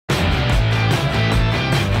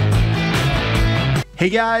Hey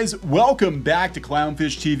guys, welcome back to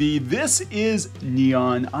Clownfish TV. This is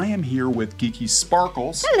Neon. I am here with Geeky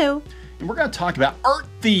Sparkles. Hello. And we're going to talk about art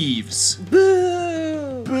thieves.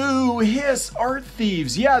 Boo! Boo, hiss, art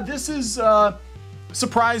thieves. Yeah, this is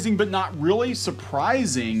surprising, but not really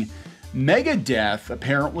surprising. Megadeth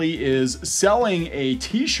apparently is selling a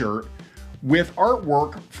t-shirt with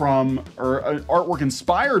artwork from, or artwork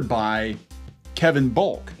inspired by Kevin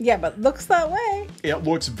Bulk. Yeah, but looks that way. It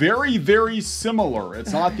looks very, very similar.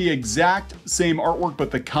 It's not the exact same artwork, but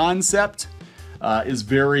the concept is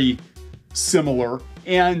very similar.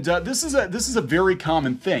 And this is a very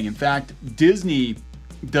common thing. In fact, Disney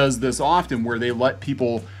does this often, where they let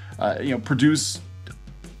people, produce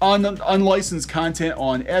unlicensed content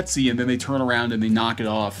on Etsy, and then they turn around and they knock it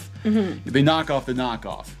off. Mm-hmm. They knock off the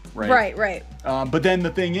knockoff, right? Right. But then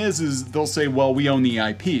the thing is they'll say, well, we own the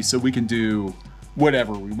IP, so we can do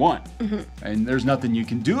whatever we want, and there's nothing you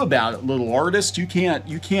can do about it, little artist. You can't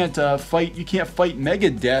fight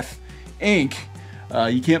Megadeth Inc.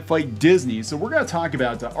 You can't fight Disney. So we're going to talk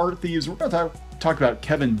about art thieves. We're going to talk about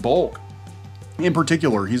Kevin Bulk in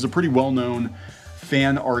particular. He's a pretty well-known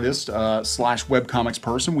fan artist slash webcomics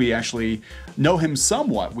person. We actually know him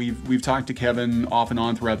somewhat. We've talked to Kevin off and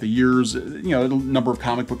on throughout the years. A number of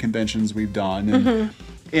comic book conventions we've done,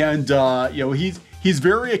 and he's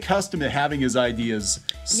very accustomed to having his ideas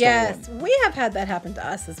stolen. Yes, we have had that happen to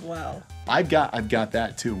us as well. I've got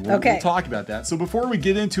that too. We'll talk about that. So before we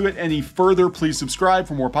get into it any further, please subscribe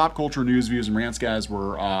for more pop culture news, views, and rants, guys.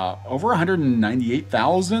 We're over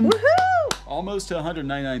 198,000. Woohoo! Almost to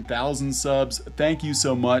 199,000 subs. Thank you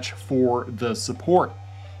so much for the support.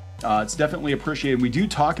 It's definitely appreciated. We do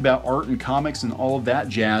talk about art and comics and all of that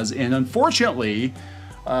jazz. And unfortunately,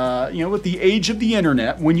 with the age of the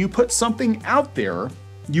internet, when you put something out there,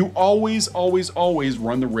 you always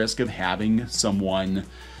run the risk of having someone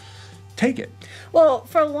take it. Well,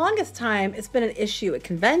 for the longest time, it's been an issue at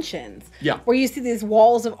conventions. Yeah. Where you see these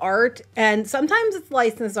walls of art, and sometimes it's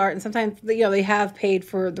licensed art, and sometimes they have paid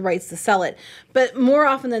for the rights to sell it. But more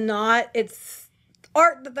often than not, it's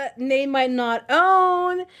art that they might not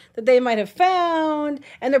own, that they might have found,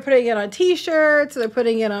 and they're putting it on t-shirts, or they're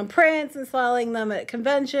putting it on prints and selling them at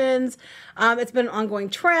conventions. It's been an ongoing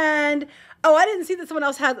trend. Oh, I didn't see that someone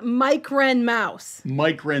else had Mike Ren Mouse.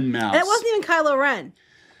 Mike Ren Mouse. And it wasn't even Kylo Ren.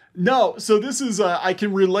 No, so this is, I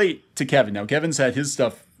can relate to Kevin. Now, Kevin's had his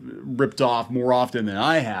stuff ripped off more often than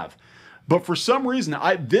I have. But for some reason,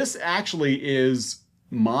 this actually is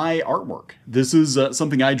my artwork. This is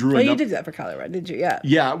something I drew. Oh, you did that for Kylo Ren, did you? Yeah.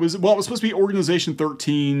 Yeah, it was supposed to be Organization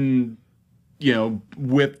 13,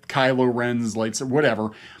 with Kylo Ren's lights or whatever.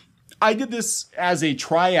 I did this as a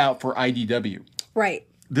tryout for IDW. Right.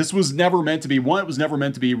 This was never meant to be, it was never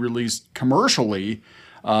meant to be released commercially.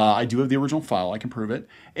 I do have the original file, I can prove it.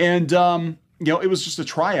 And, it was just a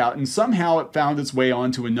tryout, and somehow it found its way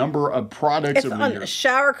onto a number of products. It's on a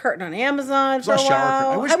shower curtain on Amazon for a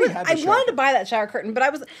while. I wish we had the I wanted to buy that shower curtain, but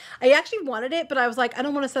I actually wanted it, but I was like, I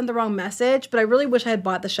don't want to send the wrong message, but I really wish I had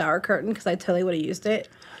bought the shower curtain because I totally would have used it.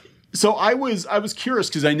 So I was curious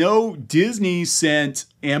because I know Disney sent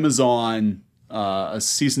Amazon a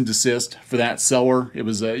cease and desist for that seller. It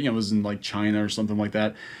was it was in like China or something like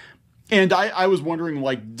that. And I was wondering,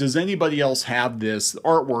 like, does anybody else have this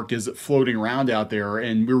artwork? Is it floating around out there?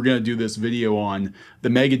 And we were going to do this video on the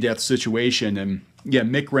Megadeth situation. And yeah,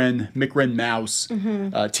 Mick Ren Mouse.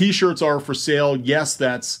 T-shirts are for sale. Yes,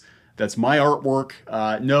 that's my artwork.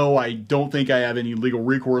 No, I don't think I have any legal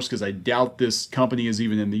recourse because I doubt this company is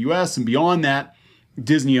even in the U.S. And beyond that,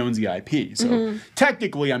 Disney owns the IP. So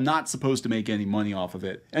technically, I'm not supposed to make any money off of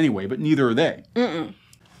it anyway, but neither are they.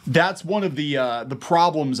 That's one of the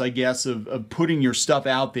problems, I guess, of putting your stuff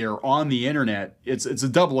out there on the internet. It's a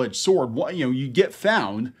double-edged sword. You get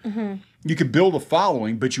found, you could build a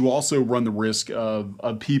following, but you also run the risk of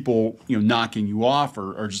people knocking you off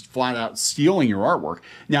or just flat out stealing your artwork.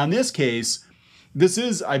 Now, in this case, this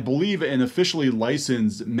is, I believe, an officially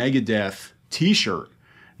licensed Megadeth t-shirt.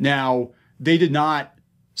 Now, they did not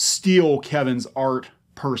steal Kevin's art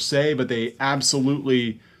per se, but they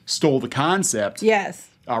absolutely stole the concept. Yes.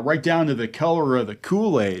 Right down to the color of the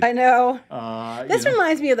Kool-Aid. I know. This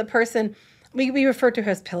reminds me of the person we refer to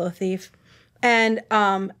her as Pillow Thief. And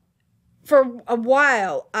for a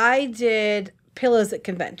while, I did pillows at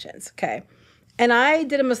conventions, okay? And I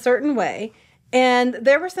did them a certain way. And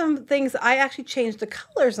there were some things I actually changed the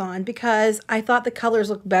colors on because I thought the colors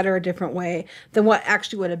looked better a different way than what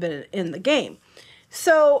actually would have been in the game.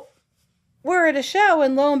 So we're at a show,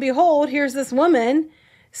 and lo and behold, here's this woman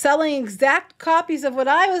selling exact copies of what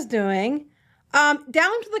I was doing, down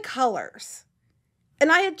to the colors. And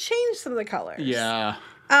I had changed some of the colors. Yeah.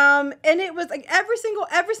 And it was like every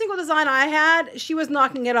single design I had, she was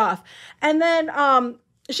knocking it off. And then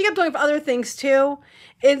she kept doing it for other things too.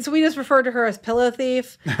 And so we just referred to her as Pillow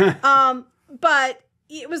Thief. But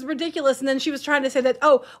it was ridiculous. And then she was trying to say that,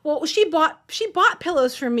 oh, well, she bought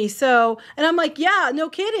pillows for me. So, and I'm like, yeah, no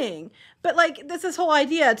kidding. But like, this whole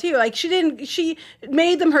idea too. Like she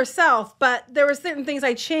made them herself, but there were certain things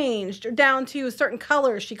I changed down to certain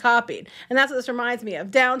colors she copied. And that's what this reminds me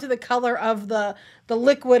of, down to the color of the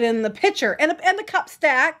liquid in the pitcher and the cup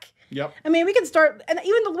stack. Yep. I mean, we can start, and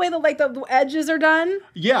even the way the edges are done.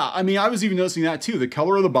 Yeah, I mean, I was even noticing that too. The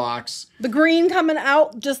color of the box, the green coming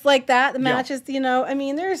out just like that. The matches, you know. I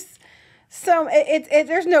mean, there's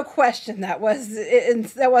there's no question that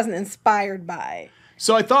wasn't inspired by.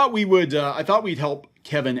 So I thought we'd help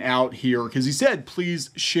Kevin out here because he said, please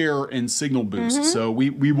share and signal boost. So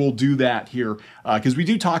we will do that here because we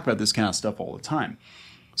do talk about this kind of stuff all the time.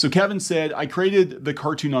 So Kevin said, I created the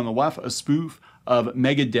cartoon on the left, a spoof of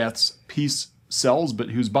Megadeth's Peace Sells, but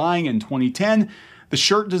who's buying in 2010. The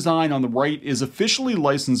shirt design on the right is officially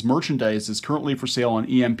licensed merchandise, is currently for sale on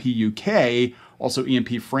EMP UK, also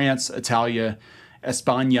EMP France, Italia,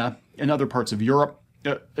 España, and other parts of Europe.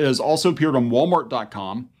 It has also appeared on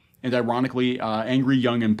Walmart.com, and ironically, Angry,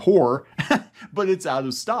 Young, and Poor, but it's out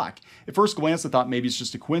of stock. At first glance, I thought maybe it's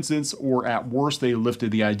just a coincidence, or at worst, they lifted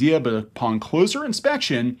the idea, but upon closer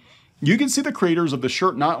inspection, you can see the creators of the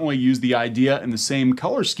shirt not only used the idea in the same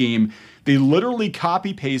color scheme, they literally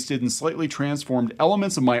copy-pasted and slightly transformed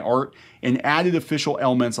elements of my art and added official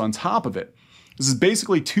elements on top of it. This is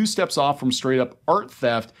basically 2 steps off from straight-up art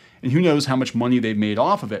theft, and who knows how much money they've made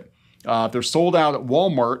off of it. If they're sold out at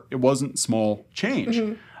Walmart, it wasn't small change.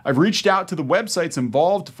 I've reached out to the websites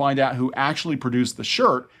involved to find out who actually produced the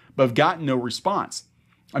shirt, but I've gotten no response.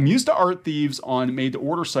 I'm used to art thieves on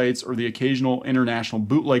made-to-order sites or the occasional international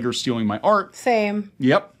bootlegger stealing my art. Same.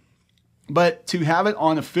 Yep. But to have it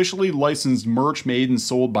on officially licensed merch made and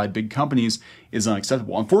sold by big companies is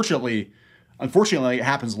unacceptable. Unfortunately, it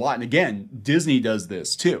happens a lot. And again, Disney does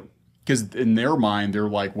this too. Because in their mind, they're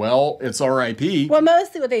like, well, it's our IP. Well,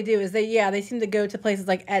 mostly what they do is they seem to go to places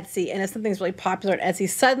like Etsy, and if something's really popular at Etsy,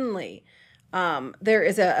 suddenly there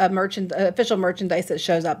is a official merchandise that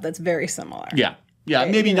shows up that's very similar. Yeah. Yeah,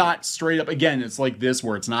 maybe not straight up. Again, it's like this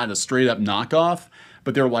where it's not a straight up knockoff,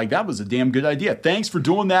 but they're like, that was a damn good idea. Thanks for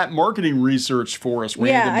doing that marketing research for us.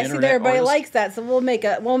 Yeah, I see that everybody likes that, so we'll make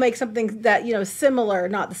something that, you know, similar,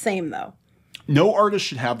 not the same though. No artist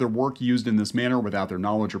should have their work used in this manner without their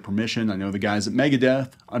knowledge or permission. I know the guys at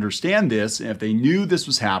Megadeth understand this, and if they knew this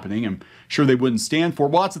was happening, I'm sure they wouldn't stand for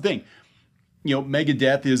it. Well, that's the thing. You know,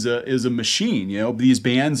 Megadeth is a machine. You know, these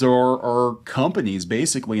bands are companies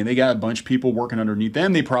basically, and they got a bunch of people working underneath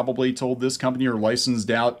them. They probably told this company or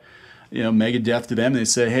licensed out, you know, Megadeth to them. They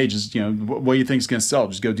said, hey, just, you know, what do you think is going to sell?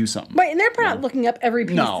 Just go do something. Right, and they're probably not looking up every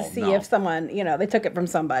piece to see if someone, you know, they took it from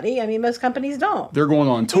somebody. I mean, most companies don't. They're going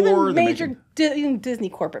on tour. Even major Disney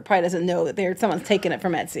corporate probably doesn't know that someone's taking it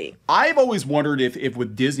from Etsy. I've always wondered if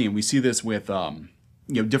with Disney, and we see this with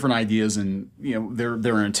you know, different ideas and, you know,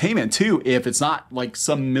 their entertainment too, if it's not like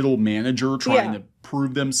some middle manager trying to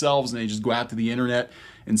prove themselves and they just go out to the internet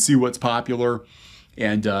and see what's popular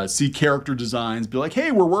and see character designs, be like,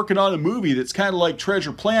 hey, we're working on a movie that's kind of like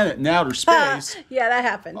Treasure Planet in outer space. Yeah, that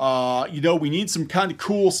happened. You know, we need some kind of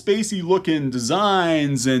cool spacey looking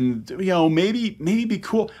designs and, you know, maybe be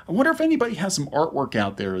cool. I wonder if anybody has some artwork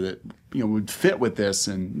out there that, you know, would fit with this.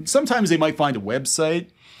 And sometimes they might find a website.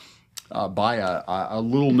 By a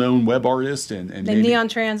little known web artist and maybe Neon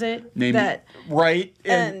Transit right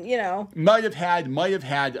and you know I might have had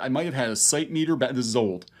a site meter back. This is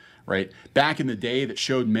old, right? Back in the day that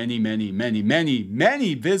showed many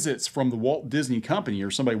visits from the Walt Disney Company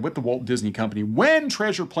or somebody with the Walt Disney Company when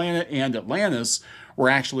Treasure Planet and Atlantis were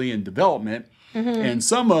actually in development, and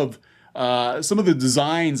some of the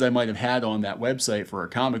designs I might have had on that website for a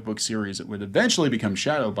comic book series that would eventually become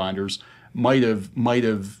Shadowbinders might have,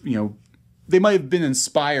 you know, they might have been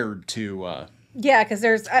inspired to. Yeah, because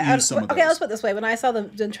there's. Let's put it this way: when I saw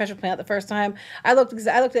the Treasure Planet the first time, I looked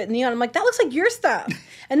at Neon. I'm like, that looks like your stuff,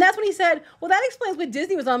 and that's when he said, "Well, that explains why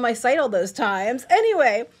Disney was on my site all those times."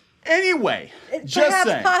 Anyway, just perhaps,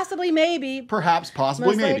 saying. Possibly, maybe. Perhaps,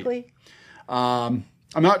 possibly, most maybe. Likely.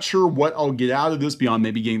 I'm not sure what I'll get out of this beyond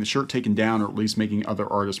maybe getting the shirt taken down or at least making other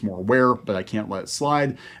artists more aware, but I can't let it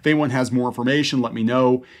slide. If anyone has more information, let me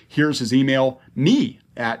know. Here's his email,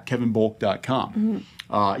 me@kevinbolk.com.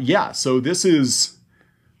 Yeah, so this is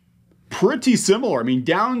pretty similar. I mean,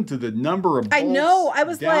 down to the number of bolts, I know. I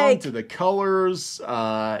was down to the colors.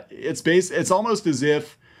 It's almost as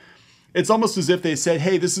if they said,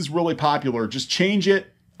 hey, this is really popular. Just change it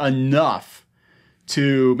enough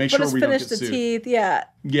to make sure we don't finish get the sued. teeth, yeah.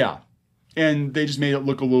 Yeah. And they just made it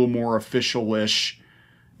look a little more official-ish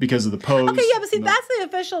because of the pose. Okay, yeah, but see, that's the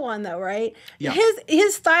official one, though, right? Yeah.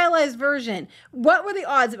 His stylized version, what were the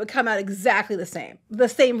odds it would come out exactly the same? The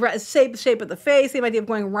same shape of the face, same idea of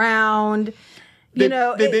going round. They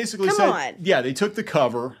basically come said, on. yeah, they took the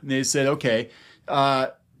cover and they said, okay,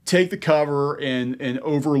 take the cover and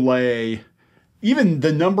overlay even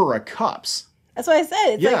the number of cups. That's what I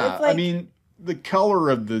said. It's like, I mean, the color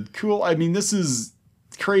of the this is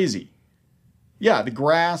crazy. Yeah, the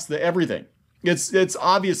grass, the everything. It's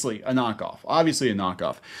obviously a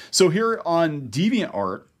knockoff. So here on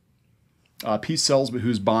DeviantArt, Peace sells, but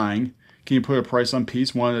who's buying? Can you put a price on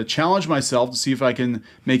Peace? Wanted to challenge myself to see if I can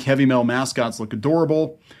make heavy metal mascots look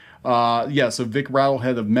adorable. So Vic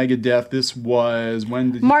Rattlehead of Megadeth. This was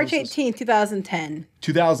when did you March post this? 18th, 2010.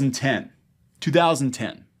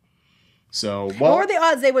 2010. So what were the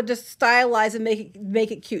odds they would just stylize and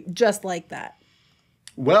make it cute just like that?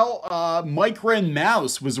 Well, Mike Wren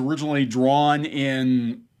Mouse was originally drawn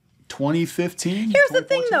in 2015. Here's the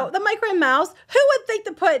thing, though. The Mike Wren Mouse, who would think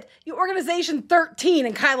to put your Organization 13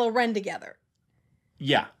 and Kylo Ren together?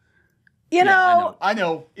 Yeah. You know? I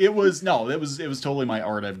know. It was totally my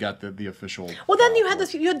art. I've got the official. Well, then you had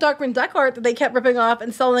Darkwing Duck art that they kept ripping off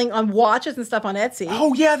and selling on watches and stuff on Etsy.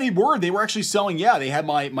 Oh, yeah, they were. They were actually selling. Yeah, they had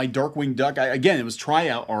my Darkwing Duck. Again, it was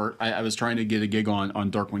tryout art. I was trying to get a gig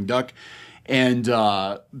on Darkwing Duck. And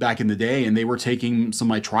back in the day, and they were taking some of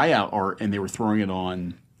my tryout art and they were throwing it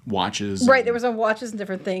on watches. Right, there was on watches and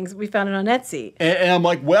different things. We found it on Etsy. And I'm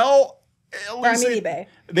like, well, at least eBay.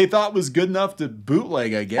 They thought it was good enough to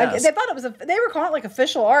bootleg, I guess. They thought it was they were calling it like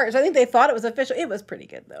official art. So I think they thought it was official. It was pretty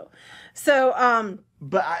good though. So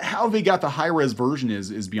but how they got the high res version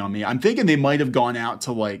is beyond me. I'm thinking they might have gone out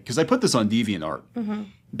to because I put this on DeviantArt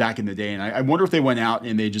back in the day, and I wonder if they went out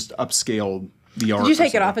and they just upscaled the art. Did you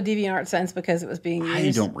take it off of DeviantArt Sense because it was being used?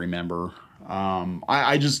 I don't remember.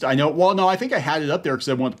 I know. Well, no, I think I had it up there because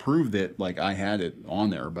I wanted to prove that I had it on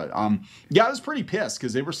there. But yeah, I was pretty pissed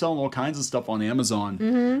because they were selling all kinds of stuff on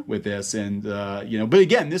Amazon with this, and But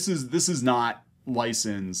again, this is not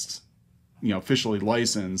licensed, officially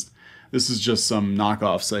licensed. This is just some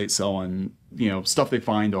knockoff site selling stuff they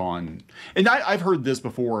find on. And I've heard this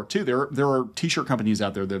before too. There are T-shirt companies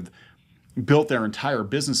out there that have built their entire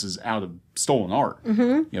businesses out of stolen art.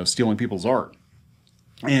 Stealing people's art.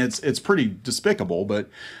 And it's pretty despicable, but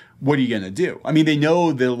what are you going to do? I mean, they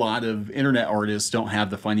know that a lot of internet artists don't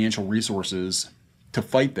have the financial resources to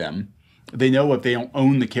fight them. They know if they don't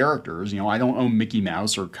own the characters, I don't own Mickey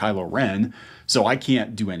Mouse or Kylo Ren, so I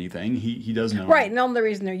can't do anything. He doesn't own. Right, and the only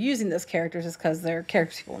reason they're using those characters is because they're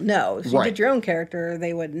characters people know. If you did your own character,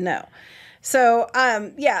 they wouldn't know. So,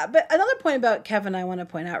 yeah, but another point about Kevin I want to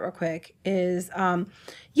point out real quick is,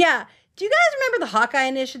 do you guys remember the Hawkeye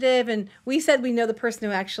Initiative? And we said we know the person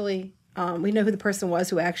who actually, we know who the person was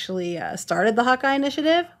who actually started the Hawkeye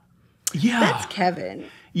Initiative? Yeah. That's Kevin.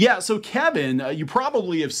 Yeah, so Kevin, you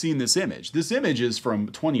probably have seen this image. This image is from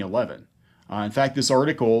 2011. In fact, this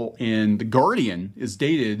article in The Guardian is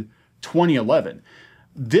dated 2011.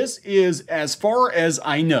 This is, as far as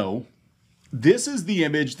I know, this is the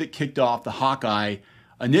image that kicked off the Hawkeye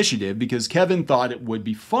Initiative because Kevin thought it would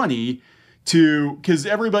be funny because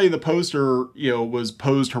everybody in the poster, was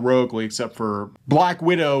posed heroically except for Black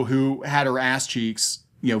Widow, who had her ass cheeks,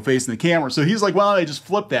 facing the camera. So he's like, well, they just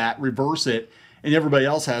flip that, reverse it, and everybody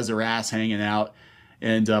else has their ass hanging out.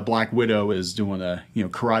 And Black Widow is doing a,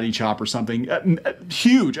 karate chop or something.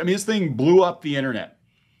 Huge. I mean, this thing blew up the internet.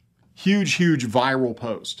 Huge viral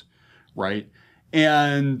post, right?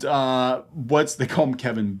 And they call him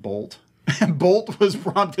Kevin Bolt. Bolt was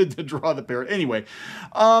prompted to draw the parrot. Anyway,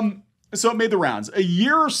 so it made the rounds. A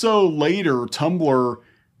year or so later, Tumblr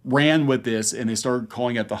ran with this, and they started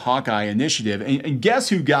calling it the Hawkeye Initiative. And guess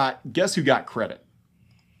who got credit?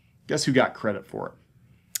 Guess who got credit for it?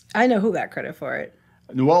 I know who got credit for it.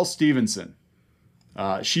 Noelle Stevenson.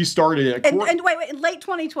 She started it. And wait, in late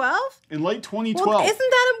 2012? In late 2012. Well, isn't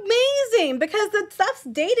that amazing? Because the stuff's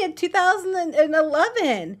dated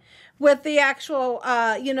 2011. With the actual,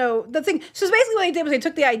 the thing. So basically what they did was they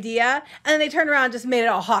took the idea and then they turned around and just made it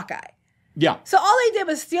all Hawkeye. Yeah. So all they did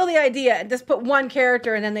was steal the idea and just put one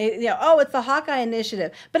character and then they, it's the Hawkeye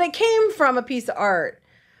Initiative. But it came from a piece of art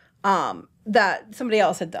that somebody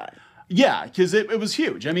else had done. Yeah, because it was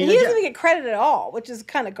huge. I mean, he doesn't even get credit at all, which is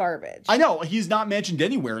kind of garbage. I know. He's not mentioned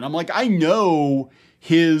anywhere. And I'm like, I know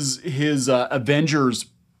his Avengers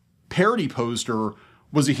parody poster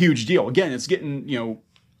was a huge deal. Again, it's getting,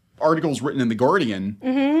 articles written in The Guardian,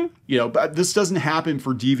 but this doesn't happen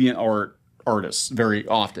for DeviantArt artists very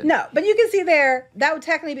often. No, but you can see there, that would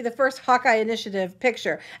technically be the first Hawkeye Initiative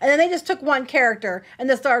picture. And then they just took one character and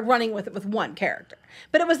they started running with it with one character.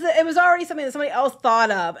 But it was already something that somebody else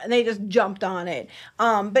thought of, and they just jumped on it.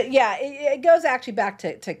 But yeah, it goes actually back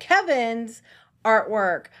to Kevin's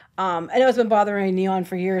artwork. I know it's been bothering Neon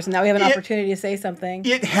for years, and now we have an opportunity to say something.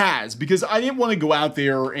 It has, because I didn't want to go out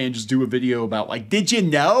there and just do a video about, like, did you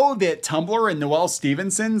know that Tumblr and Noelle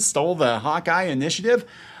Stevenson stole the Hawkeye Initiative?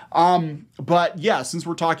 But yeah, since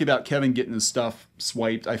we're talking about Kevin getting his stuff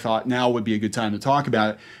swiped, I thought now would be a good time to talk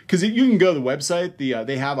about it, because you can go to the website.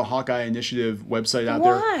 They have a Hawkeye Initiative website out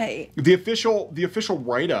there. Why? The official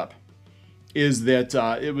write-up is that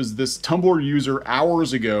it was this Tumblr user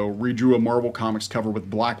hours ago redrew a Marvel Comics cover with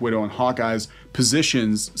Black Widow and Hawkeye's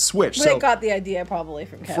positions switched. Well, they got the idea probably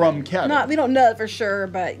from Kevin. From Kevin. We don't know it for sure,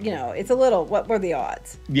 but you know, it's a little. What were the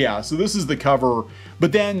odds? Yeah. So this is the cover,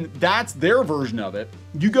 but then that's their version of it.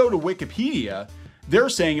 You go to Wikipedia. They're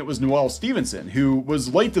saying it was Noelle Stevenson, who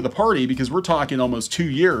was late to the party, because we're talking almost 2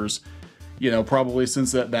 years, you know, probably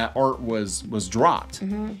since that art was dropped.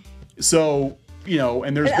 Mm-hmm. So, you know,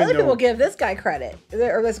 and there's been other people give this guy credit,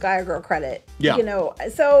 or this guy or girl credit. Yeah. You know,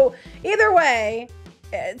 so either way,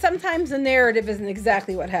 sometimes the narrative isn't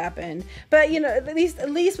exactly what happened, but you know, at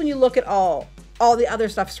least when you look at all the other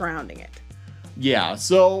stuff surrounding it. Yeah.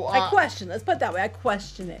 So I question. Let's put it that way. I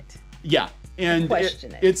question it. Yeah. And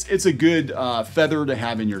it's a good feather to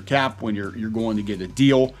have in your cap when you're going to get a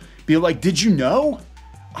deal. Be like, did you know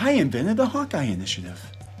I invented the Hawkeye Initiative?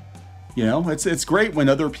 You know, it's great when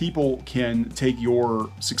other people can take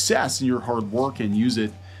your success and your hard work and use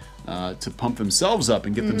it to pump themselves up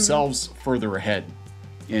and get themselves further ahead.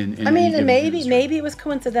 In I mean, and maybe it was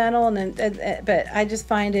coincidental, but I just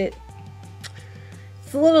find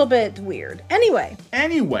it's a little bit weird. Anyway,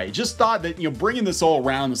 just thought that, you know, bringing this all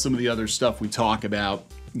around to some of the other stuff we talk about,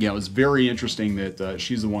 you know, it's very interesting that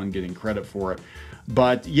she's the one getting credit for it.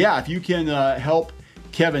 But yeah, if you can help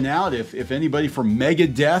Kevin out, if anybody from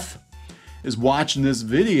Megadeth is watching this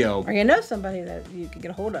video, or you know somebody that you can get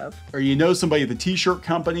a hold of, or you know somebody at the t-shirt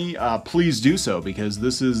company, please do so, because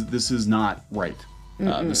this is not right.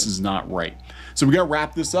 This is not right. So we gotta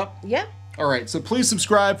wrap this up. Yeah. All right, so please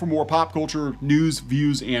subscribe for more pop culture news,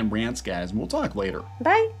 views, and rants, guys, and we'll talk later.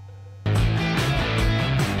 Bye.